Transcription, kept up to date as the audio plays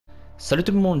Salut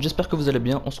tout le monde, j'espère que vous allez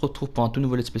bien. On se retrouve pour un tout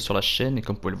nouveau let's play sur la chaîne. Et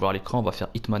comme vous pouvez le voir à l'écran, on va faire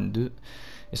Hitman 2.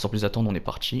 Et sans plus attendre, on est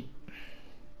parti.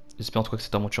 J'espère en tout cas que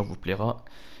cette aventure vous plaira.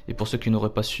 Et pour ceux qui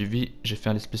n'auraient pas suivi, j'ai fait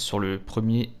un let's play sur le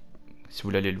premier. Si vous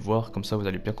voulez aller le voir, comme ça vous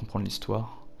allez bien comprendre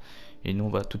l'histoire. Et nous on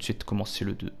va tout de suite commencer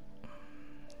le 2.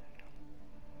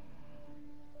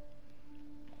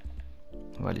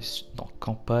 On va aller dans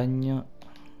campagne.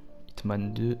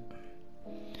 Hitman 2.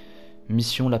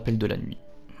 Mission l'appel de la nuit.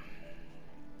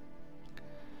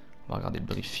 On va regarder le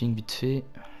briefing vite fait.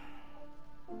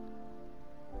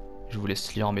 Je vous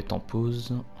laisse lire en mettant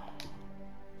pause.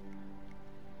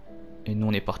 Et nous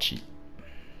on est parti.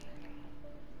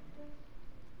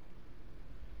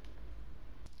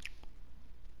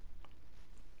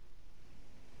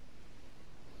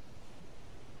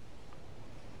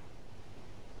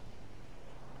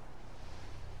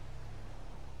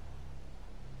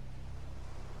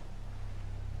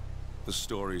 The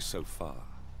story so far.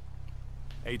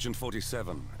 Agent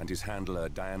 47 and his handler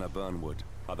Diana Burnwood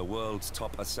are the world's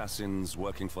top assassins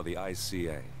working for the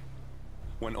ICA.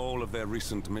 When all of their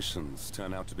recent missions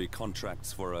turn out to be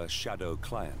contracts for a shadow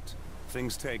client,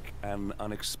 things take an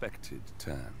unexpected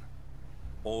turn.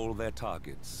 All their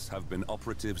targets have been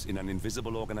operatives in an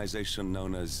invisible organization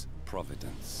known as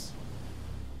Providence.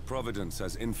 Providence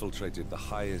has infiltrated the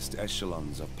highest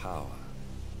echelons of power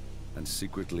and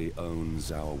secretly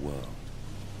owns our world.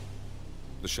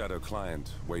 The Shadow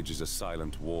Client wages a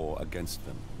silent war against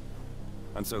them.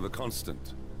 And so the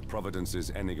Constant,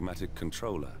 Providence's enigmatic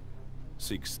controller,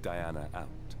 seeks Diana out.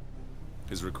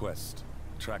 His request,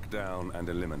 track down and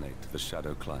eliminate the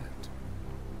Shadow Client.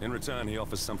 In return, he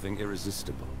offers something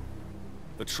irresistible.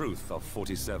 The truth of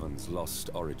 47's lost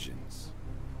origins.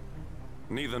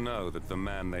 Neither know that the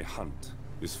man they hunt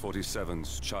is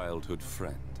 47's childhood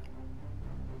friend.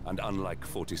 And unlike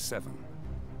 47,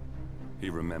 he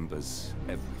remembers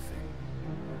everything.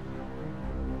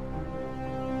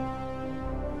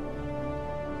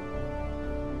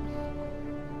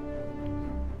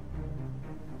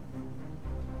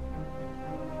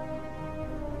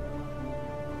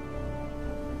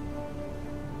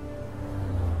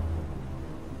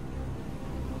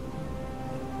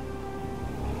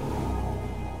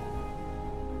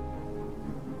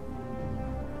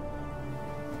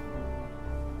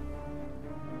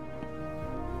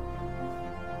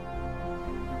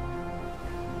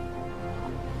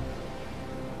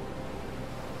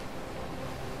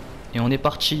 Et on est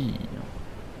parti.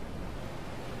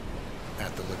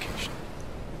 At the location.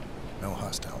 No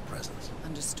hostile presence.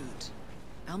 Understood.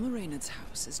 Alma Reynard's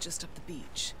house is just up the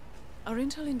beach. Our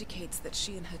intel indicates that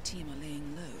she and her team are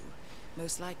laying low,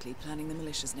 most likely planning the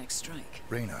militia's next strike.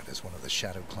 Reynard is one of the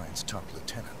Shadow Client's top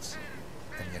lieutenants,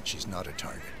 and yet she's not a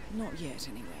target. Not yet,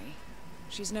 anyway.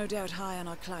 She's no doubt high on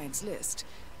our client's list,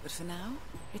 but for now,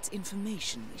 it's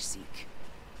information we seek.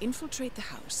 Infiltrate the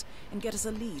house and get us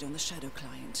a lead on the Shadow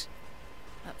Client.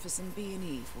 Up for some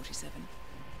B&E, 47.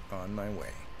 On my way.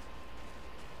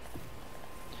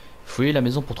 Fouillez la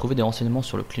maison pour trouver des renseignements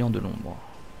sur le client de l'ombre.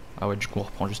 Ah ouais, du coup on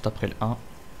reprend juste après le 1.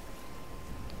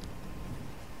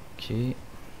 Ok. Il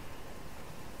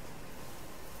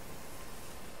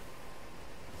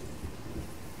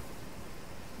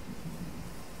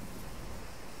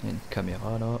y a une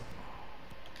caméra là.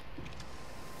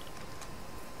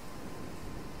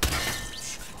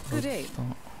 Good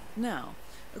aim. Now,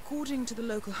 according to the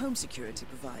local home security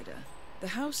provider, the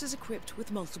house is equipped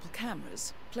with multiple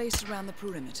cameras placed around the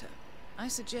perimeter. I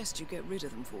suggest you get rid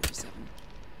of them, 47.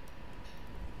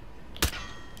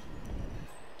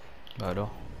 Bah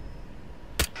alors.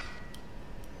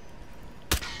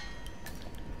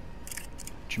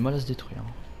 Du mal à se détruire.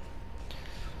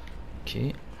 Ok.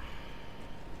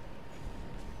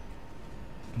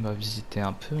 On va visiter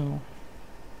un peu. Hein.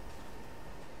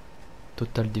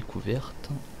 Totale découverte.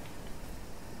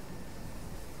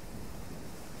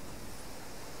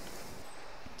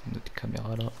 Notre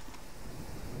caméra là.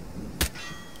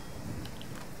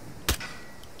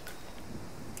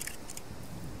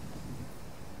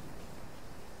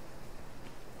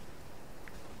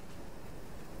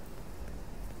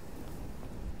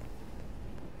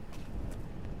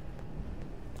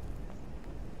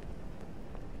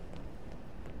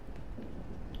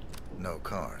 No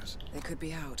cars. They could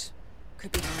be out.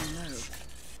 Could be lying low.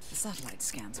 The satellite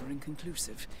scans are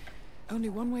inconclusive. Only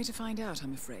one way to find out,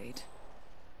 I'm afraid.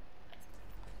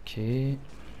 Ok.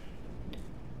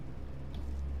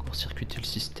 Court-circuiter le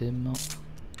système.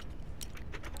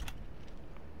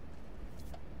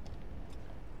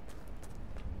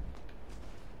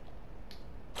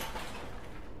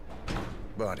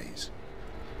 Bodies.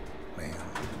 Male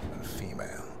and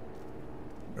female.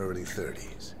 Early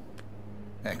 30s.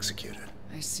 Executed.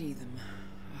 I see them.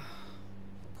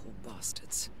 Poor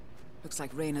bastards. Looks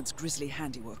like Reynard's grisly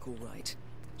handiwork, all right.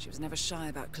 She was never shy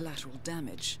about collateral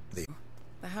damage.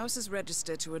 The house is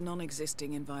registered to a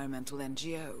non-existing environmental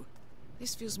NGO.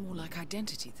 This feels more like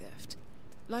identity theft.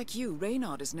 Like you,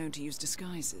 Reynard is known to use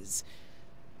disguises.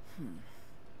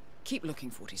 Keep looking,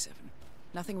 47.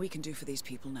 Nothing we can do for these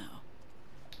people now.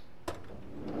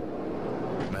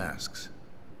 Masks.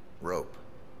 Rope.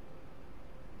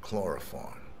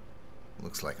 Chloroform.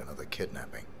 Looks like another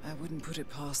kidnapping. I wouldn't put it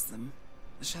past them.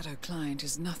 The Shadow Client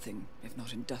is nothing if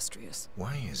not industrious.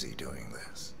 Why is he doing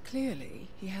this? Clearly,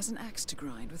 he has an axe to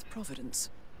grind with Providence.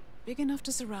 Big enough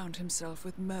to surround himself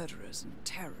with murderers and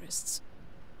terrorists.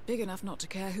 Big enough not to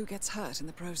care who gets hurt in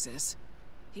the process.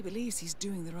 He believes he's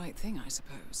doing the right thing, I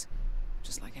suppose.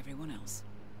 Just like everyone else.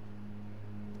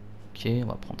 Ok, on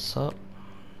va prendre ça.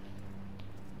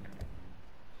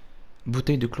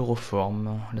 Bouteille de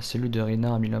chloroforme. La cellule de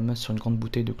Reynard a mis la main sur une grande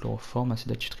bouteille de chloroforme, un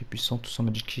sédatif très puissant, tous en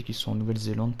Magic qui sont en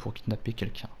Nouvelle-Zélande pour kidnapper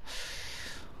quelqu'un.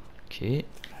 Ok.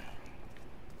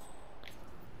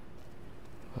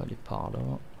 On va aller par là.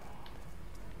 On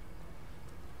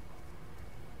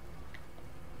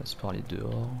passe par les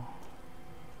dehors.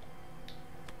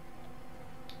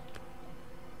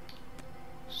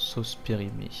 Sauce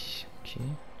périmée. Ok.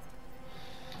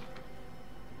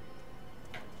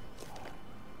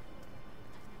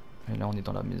 Et là on est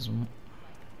dans la maison.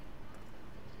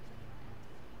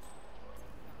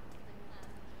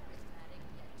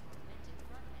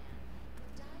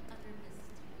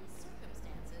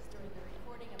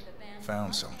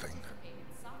 Found something.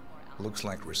 Looks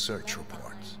like research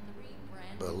reports.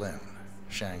 Berlin,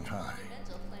 Shanghai.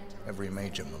 Every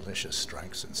major militia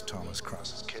strike since Thomas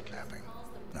Cross's kidnapping.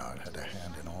 Nard had a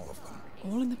hand in all of them.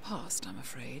 All in the past, I'm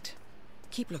afraid.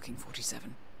 Keep looking,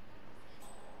 47.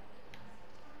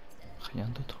 Rien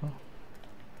d'autre.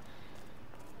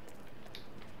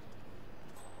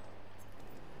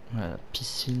 La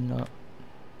piscine là.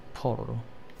 Oh là là.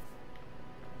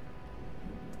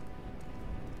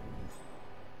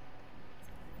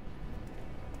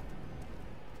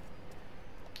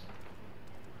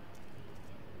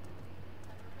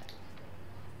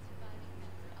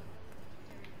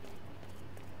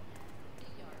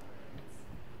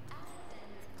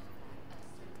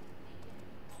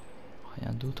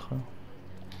 Rien d'autre là.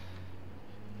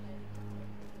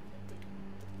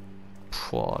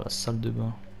 Pouah, la salle de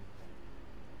bain.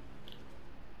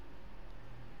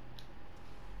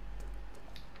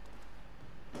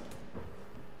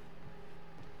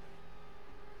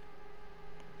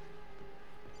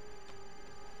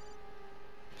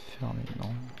 Fermé, non.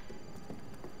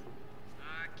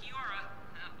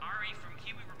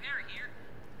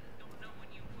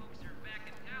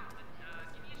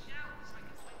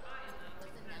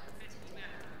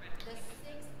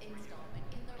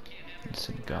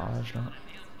 C'est le garage là.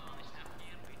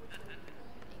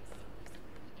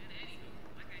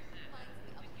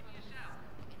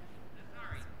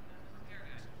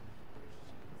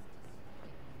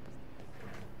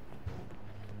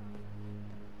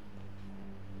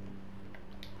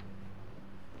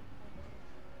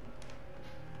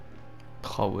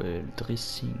 Ah ouais, le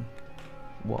dressing.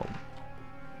 Waouh.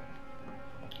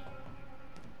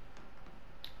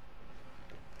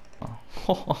 Ah.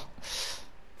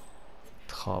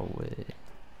 Ah ouais.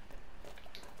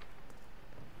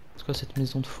 C'est quoi cette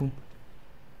maison de fou?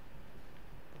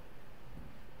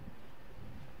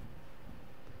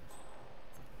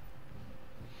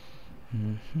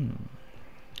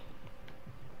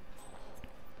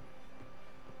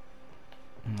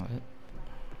 Ouais.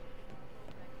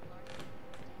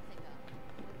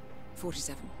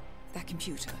 47. That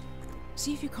computer.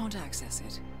 See if you can't access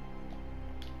it.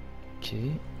 Ok.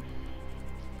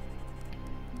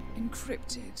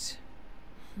 Encrypted.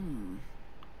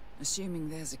 Assuming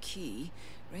there's a key,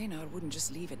 Reynard wouldn't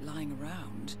just leave it lying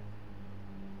around.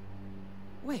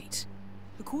 Wait.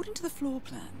 According to the floor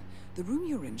plan, the room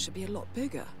you're in should be a lot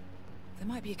bigger. There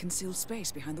might be a concealed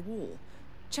space behind the wall.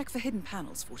 Check for hidden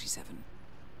panels, 47.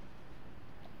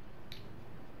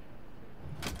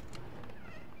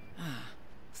 Ah,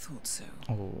 thought so.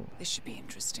 Oh. This should be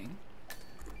interesting.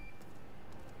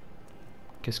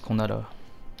 Qu'est-ce qu'on a là?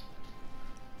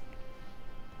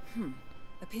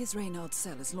 Appears Reynard's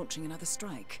cell is launching another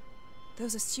strike.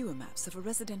 Those are sewer maps of a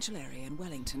residential area in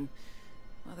Wellington.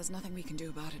 Well, there's nothing we can do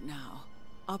about it now.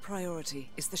 Our priority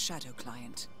is the Shadow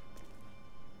Client.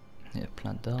 Il y a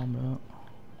plein d'armes là.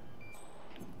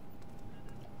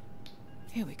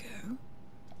 Here we go.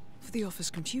 For the office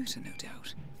computer, no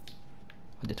doubt.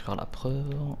 On va détruire la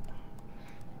preuve.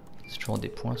 C'est toujours des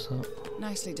points ça.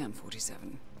 Nicely done, 47.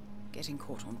 Getting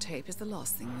caught on tape is the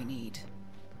last thing we need.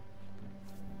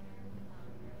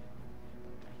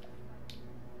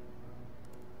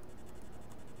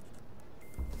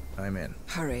 I'm in.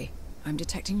 Hurry. I'm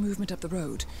detecting movement up the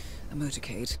road. A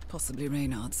motorcade, possibly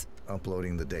Reynard's.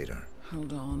 Uploading the data.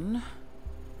 Hold on.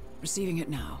 Receiving it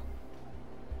now.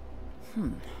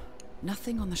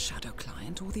 Nothing on the shadow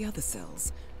client or the other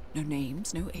cells. No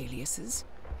names, no aliases.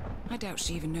 I doubt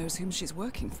she even knows whom she's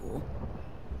working for.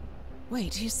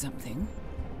 Wait, here's something.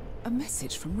 A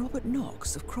message from Robert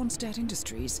Knox of Kronstadt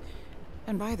Industries.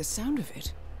 And by the sound of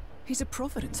it, he's a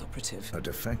Providence operative. A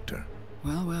defector.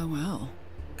 Well, well, well.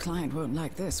 Client won't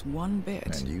like this one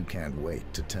bit. And you can't wait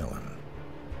to tell him.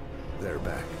 They're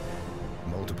back.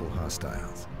 Multiple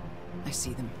hostiles. I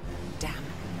see them. Damn.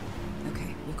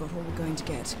 Okay, we've got all we're going to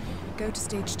get. Go to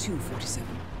stage 2, 47.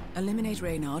 Eliminate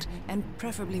Reynard, and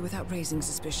preferably without raising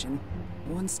suspicion.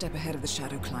 One step ahead of the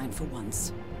shadow client for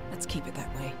once. Let's keep it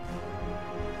that way.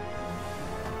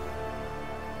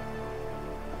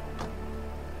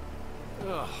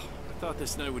 Ugh, I thought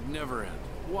this night would never end.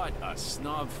 What a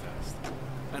snob fest.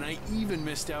 And I even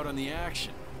missed out on the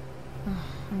action.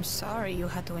 I'm sorry you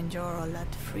had to endure all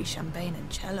that free champagne and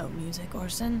cello music,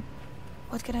 Orson.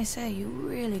 What can I say? You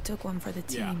really took one for the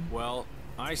team. Yeah, well,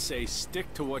 I say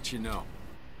stick to what you know.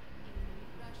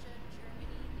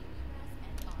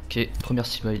 Ok, première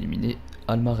cible à éliminer,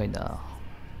 Alma Reynard.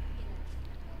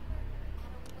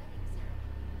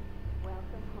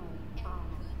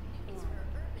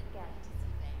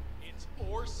 It's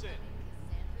Orson.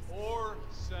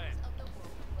 Orson.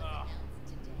 Ah,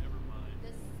 never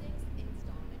mind.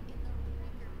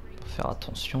 Faut faire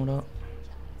attention là.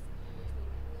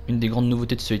 Une des grandes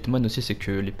nouveautés de ce Hitman aussi, c'est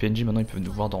que les PNJ maintenant ils peuvent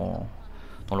nous voir dans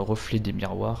le reflet des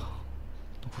miroirs.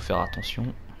 Donc faut faire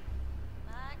attention.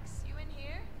 Max, you in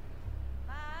here?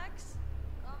 Max,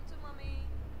 come to mommy.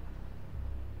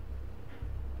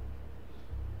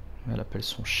 Elle appelle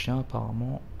son chien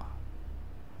apparemment.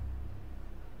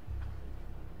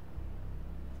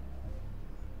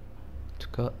 En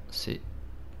tout cas, c'est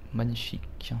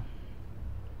magnifique.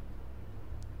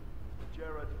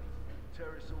 Jared,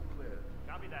 terrace all clear.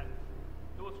 Copy that.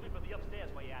 Do a sweep of the upstairs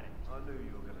while you're at it. I knew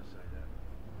you were going to say that.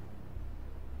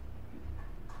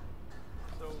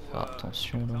 Faire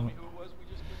attention là.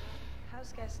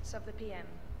 House guests of the PM.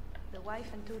 The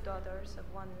wife and 2 daughters of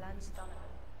one Lance Donovan,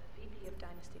 the VP of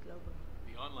Dynasty Global.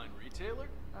 The online retailer?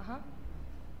 Uh-huh.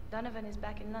 Donovan is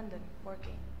back in London,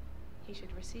 working. He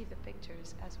should receive the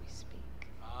pictures as we speak.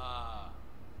 Ah,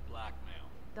 blackmail.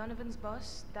 Donovan's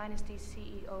boss, Dynasty's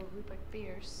CEO Rupert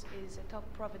Pierce, is a top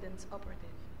Providence operative.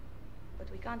 But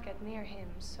we can't get near him,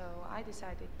 so I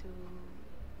decided to,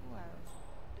 well,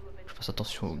 do a bit Je fasse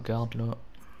attention aux gardes là.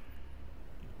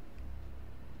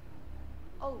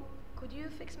 Oh, could you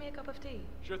fix me a cup of tea?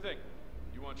 Sure thing.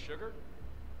 You want sugar?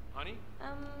 Honey?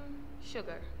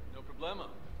 Sugar. No problema.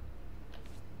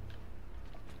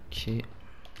 Ok.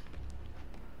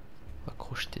 On va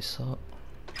crocheter ça.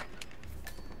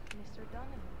 Mr.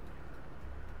 Donovan.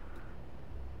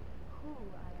 Who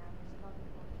I am is not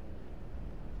important.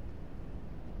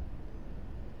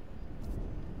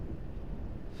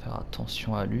 Faire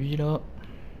attention à lui là.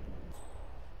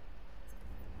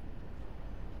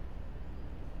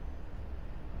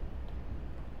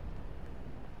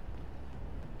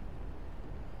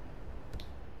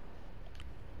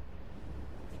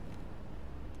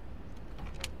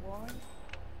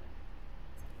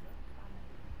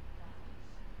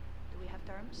 Do we have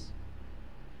terms?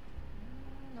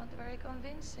 Not very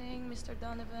convincing, Mr.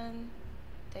 Donovan.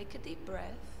 Take a deep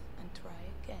breath and try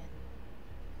again.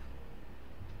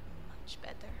 Much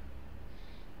better.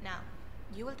 Now,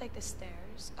 you will take the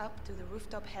stairs up to the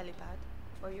rooftop helipad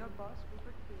where your boss,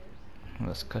 Rupert Pierce, On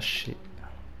va se cacher.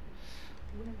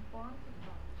 will inform his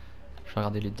boss. Je vais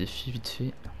regarder les défis vite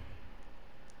fait.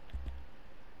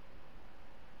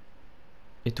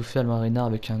 Étouffer Alma Reynard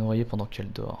avec un oreiller pendant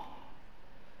qu'elle dort.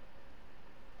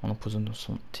 En empoisonnant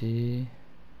son thé.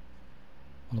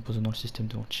 En empoisonnant le système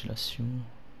de ventilation.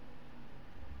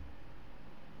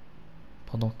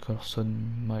 Pendant qu'Orson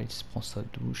Miles prend sa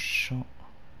douche.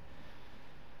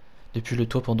 Depuis le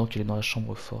toit pendant qu'il est dans la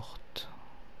chambre forte.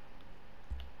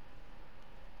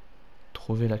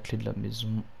 Trouver la clé de la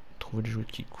maison. Trouver le jouet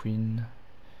de Key Queen.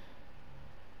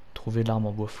 Trouver l'arme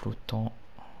en bois flottant.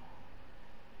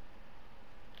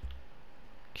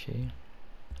 Ok.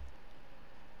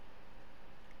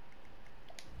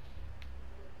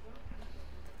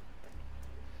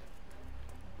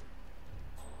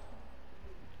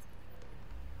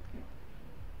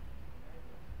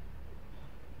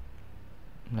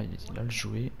 Là, il a le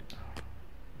jouet.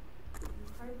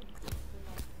 Ah,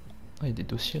 il y a des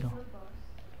dossiers là.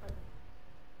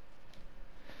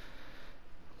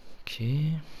 Ok.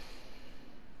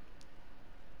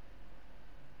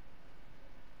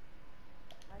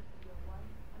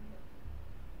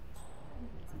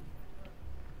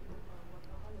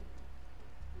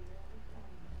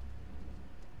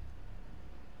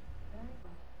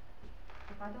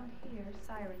 If I don't hear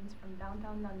sirens from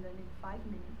downtown London in 5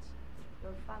 minutes,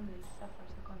 your family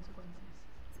suffers the consequences.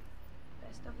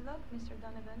 Best of luck, Mr.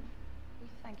 Donovan. We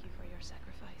thank you for your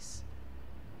sacrifice.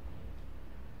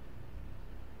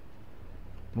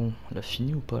 Bon, elle a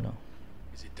fini ou pas là?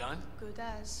 Is it done? Good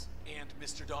as. And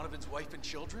Mr. Donovan's wife and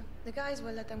children? The guys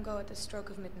will let them go at the stroke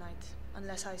of midnight,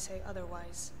 unless I say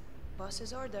otherwise.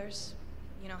 Boss's orders.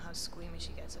 You know how squeamish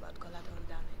he gets about collateral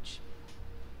damage.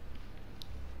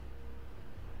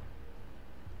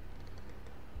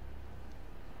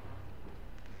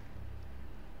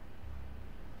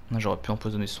 J'aurais pu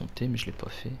empoisonner son thé, mais je l'ai pas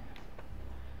fait.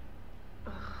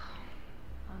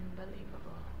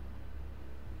 Unbelievable.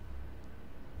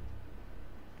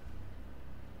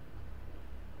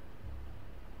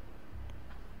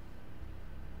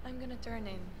 I'm gonna turn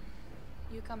in.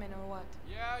 You come in or what?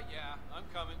 Yeah, I'm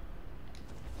coming.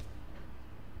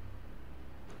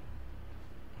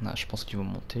 Ah, je pense qu'ils vont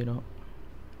monter là.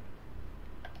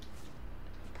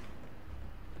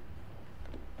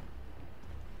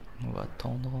 On va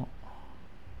attendre.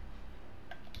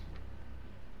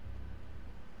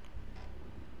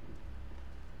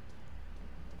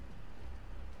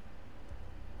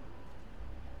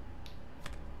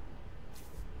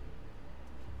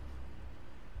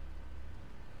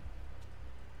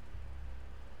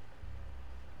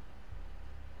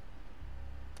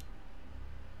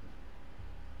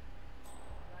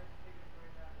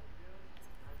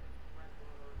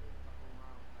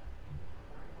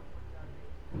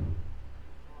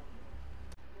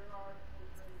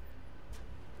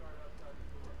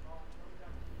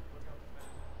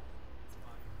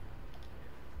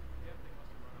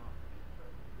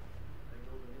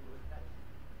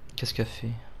 Qu'est-ce qu'elle fait?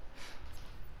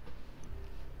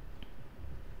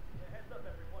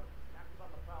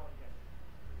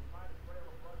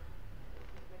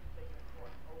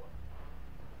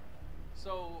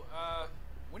 So,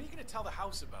 when are you gonna tell the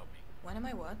house about me? When am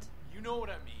I what? You know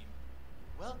what I mean.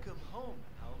 Welcome home,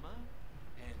 Alma.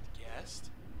 And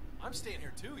guest. I'm staying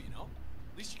here too, you know.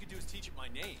 Least you could do is teach it my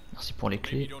name. Merci pour les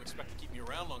Maybe you clés. don't expect to keep me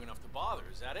around long enough to bother,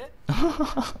 is that it?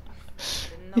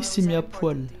 Il s'est mis à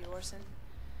poil.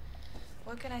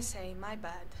 What can I say? My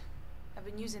bad. I've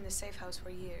been using the safe house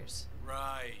for years.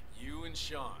 Right, you and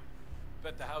Sean.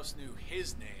 Bet the house knew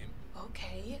his name.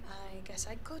 Okay, I guess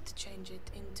I could change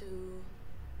it into...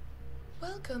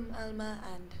 Welcome, Alma,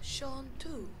 and Sean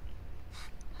too.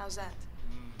 How's that?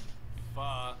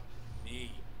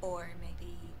 Funny. Or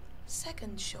maybe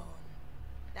Second Sean.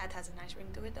 That has a nice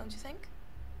ring to it, don't you think?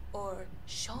 Or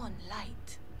Sean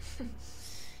Light.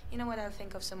 You know what, I'll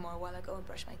think of some more while I go and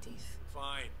brush my teeth.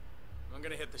 Fine. I'm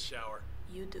gonna hit the shower.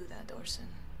 You do that, Orson.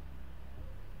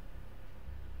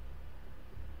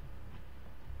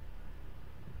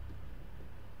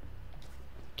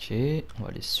 Ok, on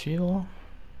va les suivre.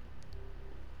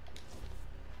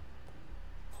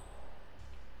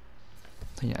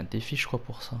 Il y a un défi, je crois,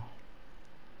 pour ça.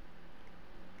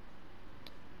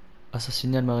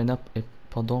 Assassiner Al Marina et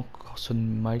pendant qu'Orson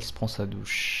Miles prend sa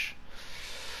douche.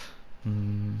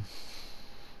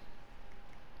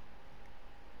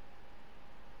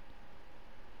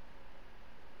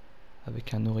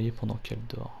 Avec un oreiller pendant qu'elle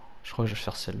dort. Je crois que je vais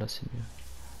faire celle-là, c'est mieux.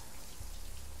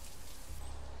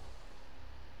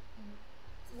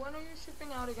 When are you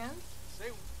shipping out again?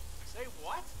 Say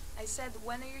what? I said,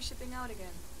 when are you shipping out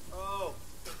again? Oh,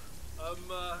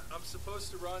 I'm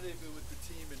supposed to rendezvous with the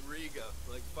team in Riga,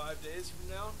 like 5 days from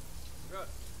now. I've got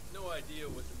no idea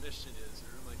what the mission is or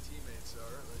who my teammates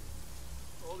are. Like,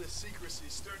 all this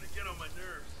secrecy's starting to get on my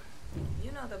nerves.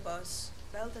 You know the boss.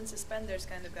 Belt and suspenders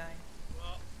kind of guy.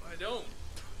 Well, I don't.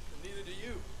 And neither do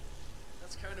you.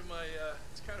 That's kind of my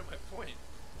point.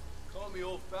 Call me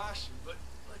old-fashioned, but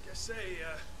like I say,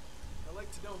 I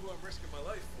like to know who I'm risking my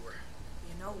life for.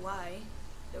 You know why?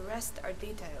 The rest are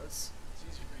details. It's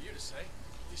easy for you to say.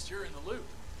 At least you're in the loop.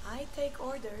 I take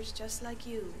orders just like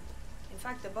you. In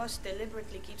fact, the boss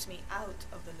deliberately keeps me out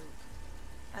of the loop.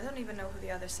 I don't even know who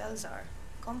the other cells are.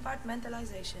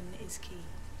 Compartmentalization is key.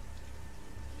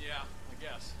 Yeah, I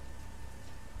guess.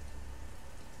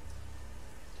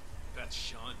 That's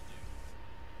Sean, dude.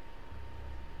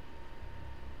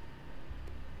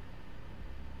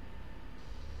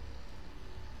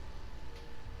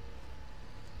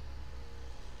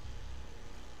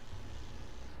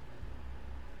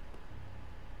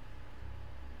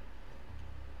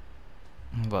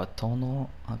 On va attendre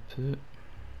un peu.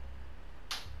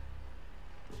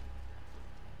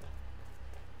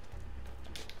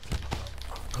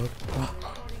 Hop.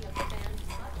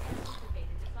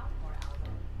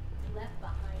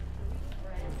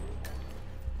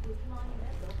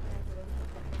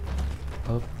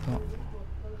 Hop.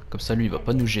 Comme ça lui il va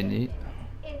pas nous gêner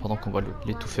pendant qu'on va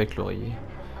l'étouffer avec l'oreiller.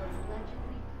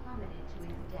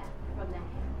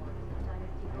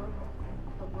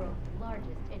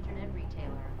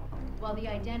 While the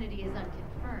identity is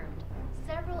unconfirmed,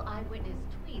 several eyewitness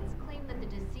tweets claim that the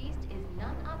deceased is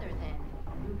none other than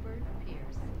Rupert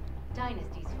Pierce,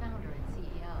 Dynasty's founder and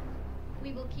CEO.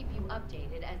 We will keep you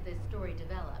updated as this story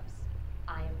develops.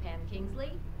 I am Pam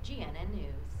Kingsley, GNN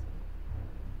News.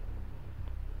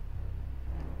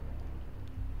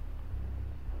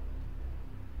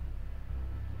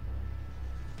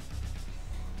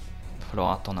 Il va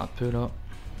falloir attendre un peu là.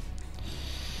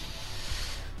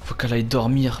 Faut qu'elle aille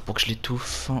dormir pour que je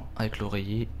l'étouffe avec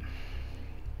l'oreiller.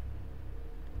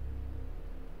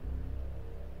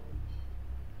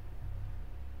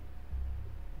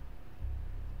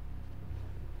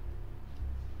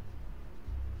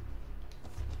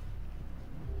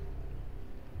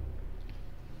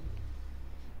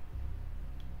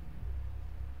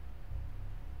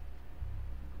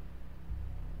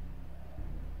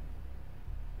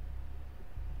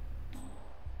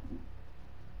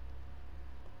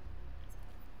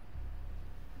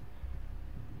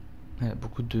 Il y a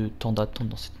beaucoup de temps d'attente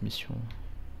dans cette mission.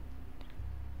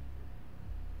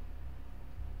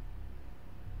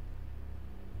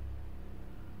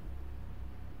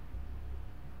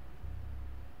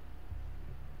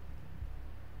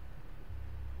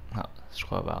 Ah, je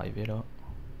crois qu'elle va arriver là.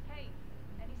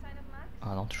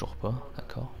 Ah non, toujours pas,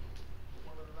 d'accord.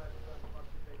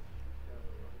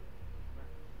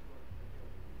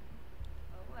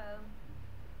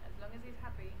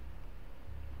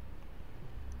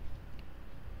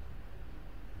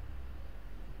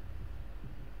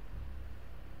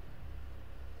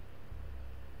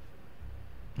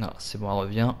 Ah, c'est bon, elle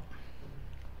revient.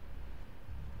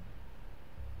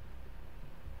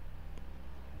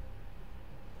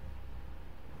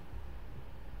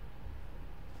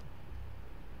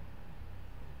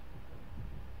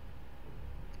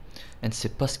 Elle ne sait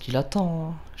pas ce qu'il attend,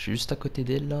 hein. Je suis juste à côté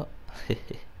d'elle là.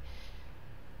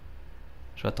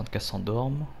 Je vais attendre qu'elle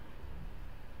s'endorme.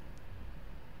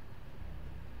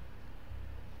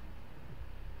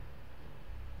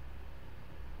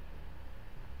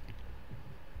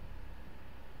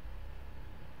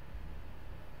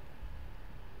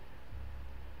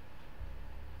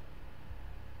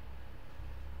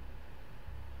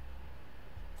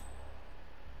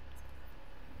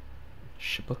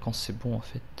 Je sais pas quand c'est bon en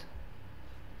fait.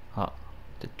 Ah,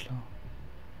 peut-être là.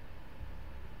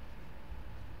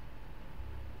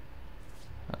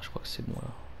 Ah, je crois que c'est bon là.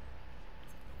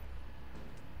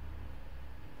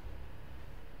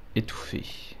 Étouffé.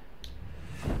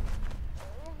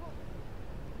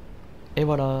 Et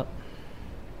voilà.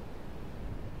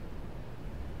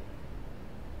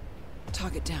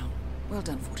 Target down. Well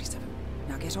done, 47.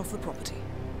 Now get off the property.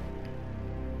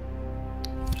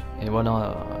 Et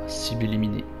voilà, cible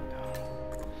éliminée.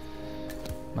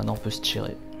 Maintenant on peut se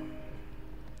tirer.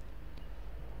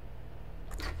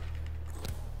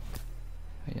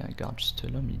 Il y a un garde juste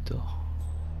là, mais il dort.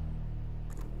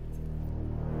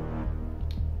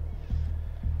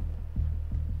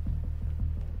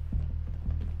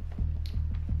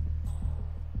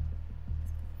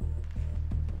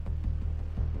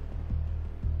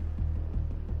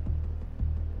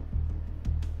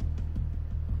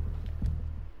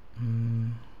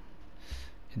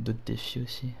 Il y a d'autres défis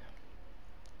aussi.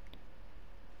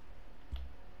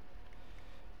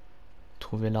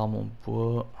 Trouver l'arme en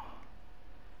bois.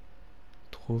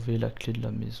 Trouver la clé de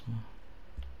la maison.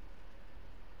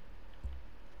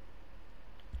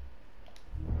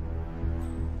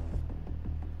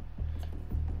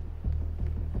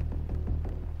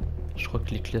 Je crois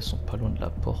que les clés sont pas loin de la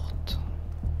porte.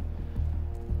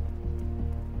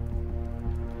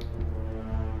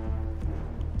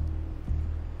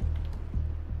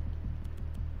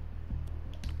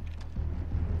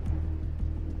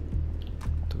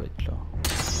 Ça doit être là.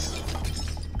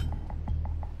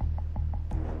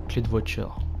 Clé de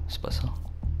voiture, c'est pas ça.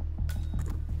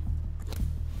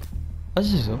 Ah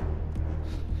si, c'est ça.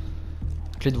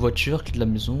 Clé de voiture, clé de la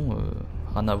maison,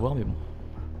 rien à voir mais bon.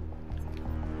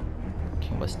 Ok,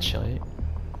 on va se tirer.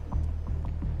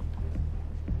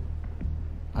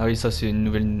 Ah oui, ça c'est une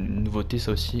nouveauté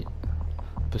ça aussi.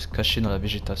 On peut se cacher dans la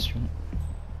végétation.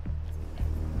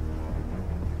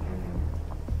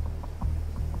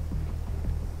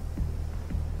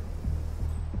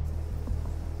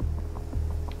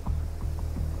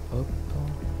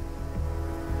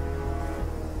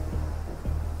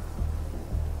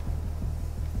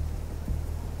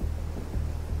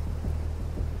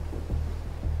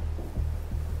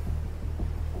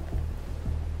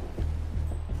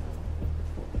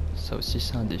 Ça aussi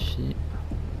c'est un défi.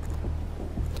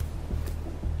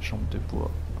 Jambe de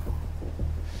bois.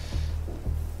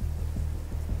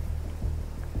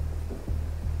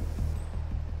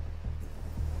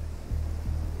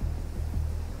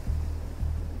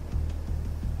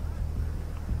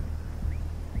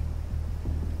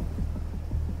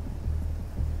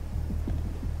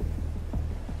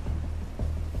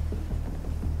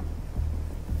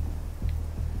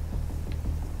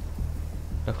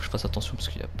 Là faut que je fasse attention parce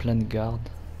qu'il y a plein de gardes.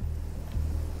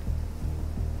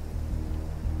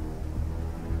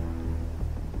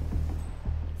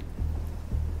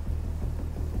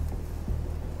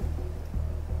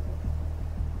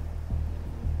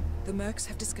 The Mercs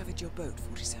have discovered your boat,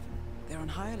 47. They're on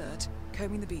high alert,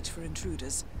 combing the beach for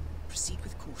intruders. Proceed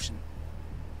with caution.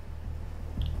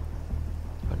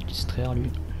 On va le distraire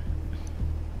lui.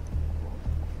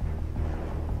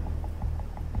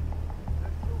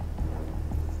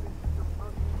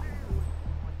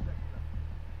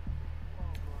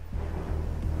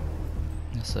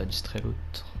 Ça a distrait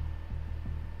l'autre.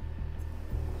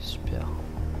 Super.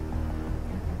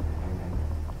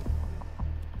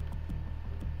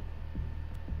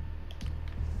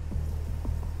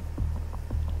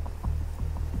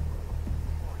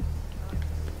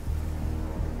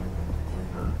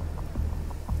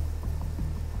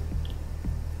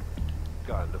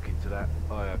 Go and look into that.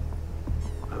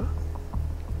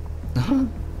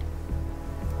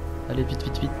 Allez vite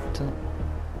vite vite.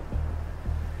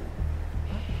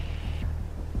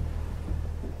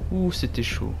 Ouh, c'était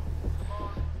chaud.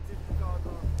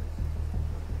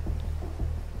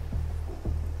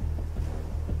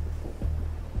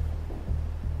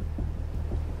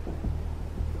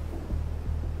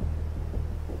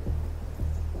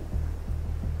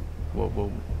 Wow,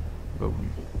 wow. Bah oui.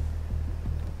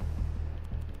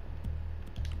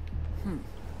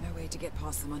 No way to get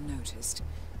past them unnoticed.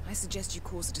 I suggest you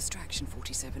cause a distraction,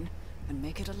 47, and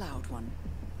make it a loud one.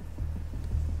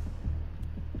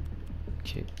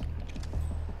 Ok.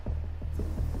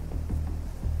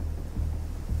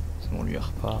 C'est bon, lui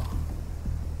repart.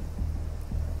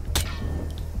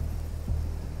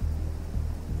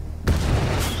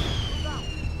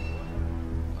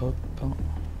 Hop.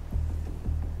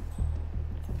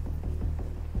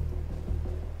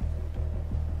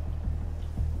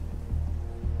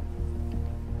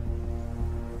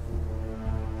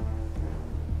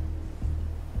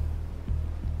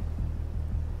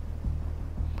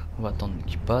 On va attendre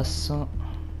qu'il passe.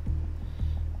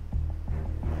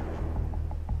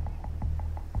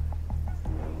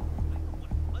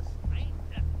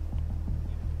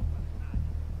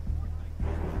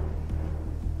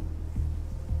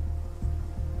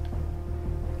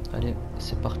 Allez,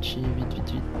 c'est parti, vite,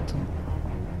 vite, vite.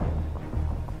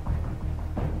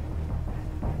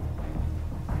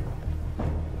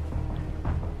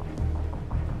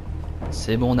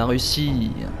 C'est bon, on a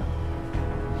réussi.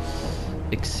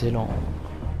 Excellent.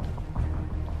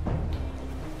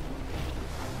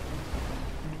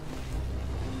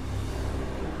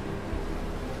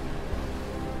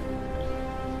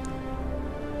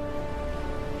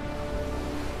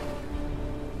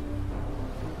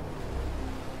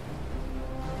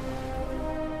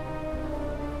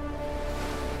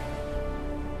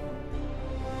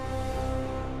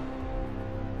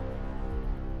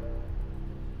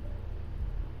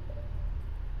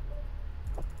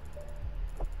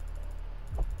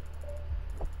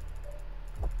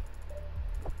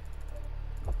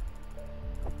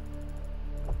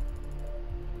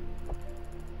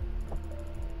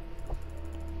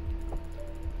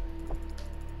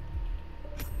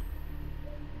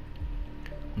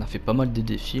 On a fait pas mal des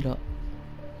défis là.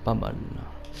 Pas mal.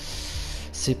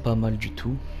 C'est pas mal du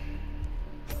tout.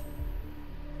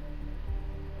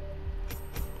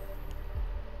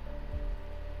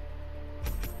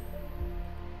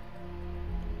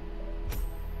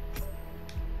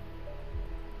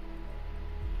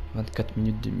 « 24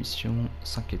 minutes de mission,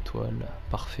 5 étoiles,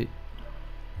 parfait. »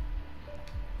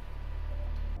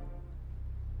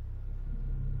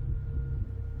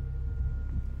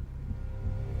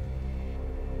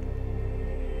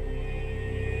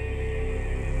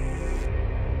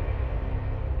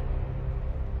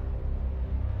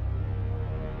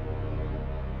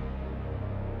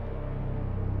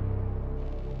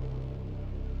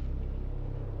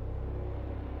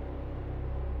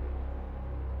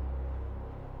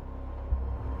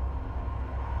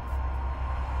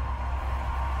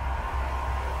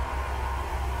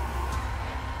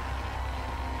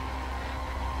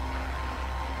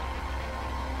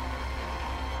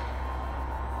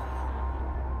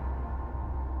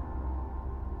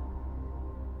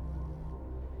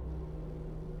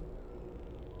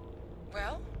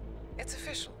 Well, it's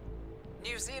official.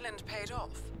 New Zealand paid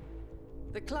off.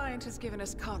 The client has given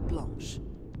us carte blanche.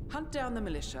 Hunt down the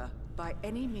militia by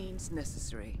any means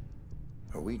necessary.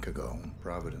 A week ago,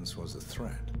 Providence was a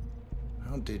threat.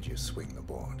 How did you swing the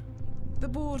board? The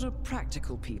board are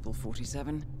practical people,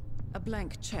 47. A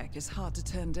blank check is hard to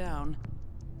turn down.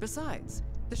 Besides,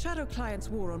 the Shadow Client's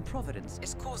war on Providence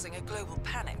is causing a global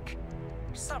panic.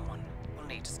 Someone will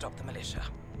need to stop the militia.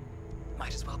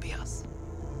 Might as well be us.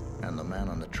 And the man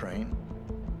on the train?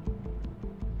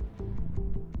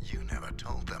 You never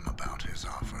told them about his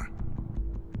offer.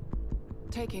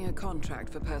 Taking a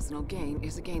contract for personal gain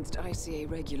is against ICA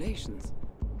regulations.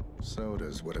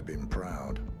 Sodas would have been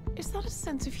proud. Is that a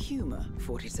sense of humor,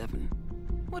 47?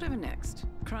 Whatever next?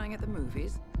 Crying at the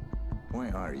movies? Why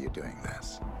are you doing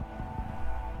this?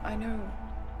 I know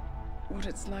what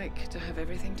it's like to have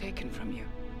everything taken from you.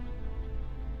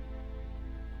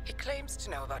 He claims to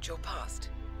know about your past.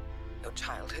 Your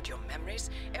childhood, your memories,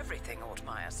 everything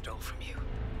Ortmeyer stole from you.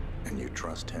 And you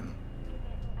trust him?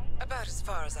 About as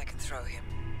far as I can throw him.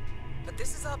 But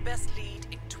this is our best lead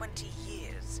in 20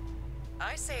 years.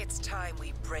 I say it's time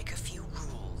we break a few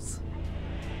rules.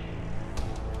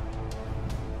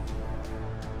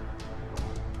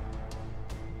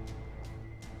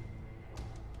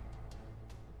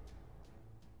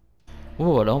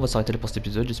 Bon voilà, on va s'arrêter là pour cet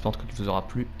épisode, j'espère qu'il vous aura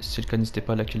plu. Si c'est le cas, n'hésitez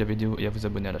pas à liker la vidéo et à vous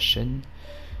abonner à la chaîne.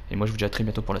 Et moi je vous dis à très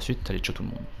bientôt pour la suite, allez ciao tout le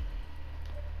monde.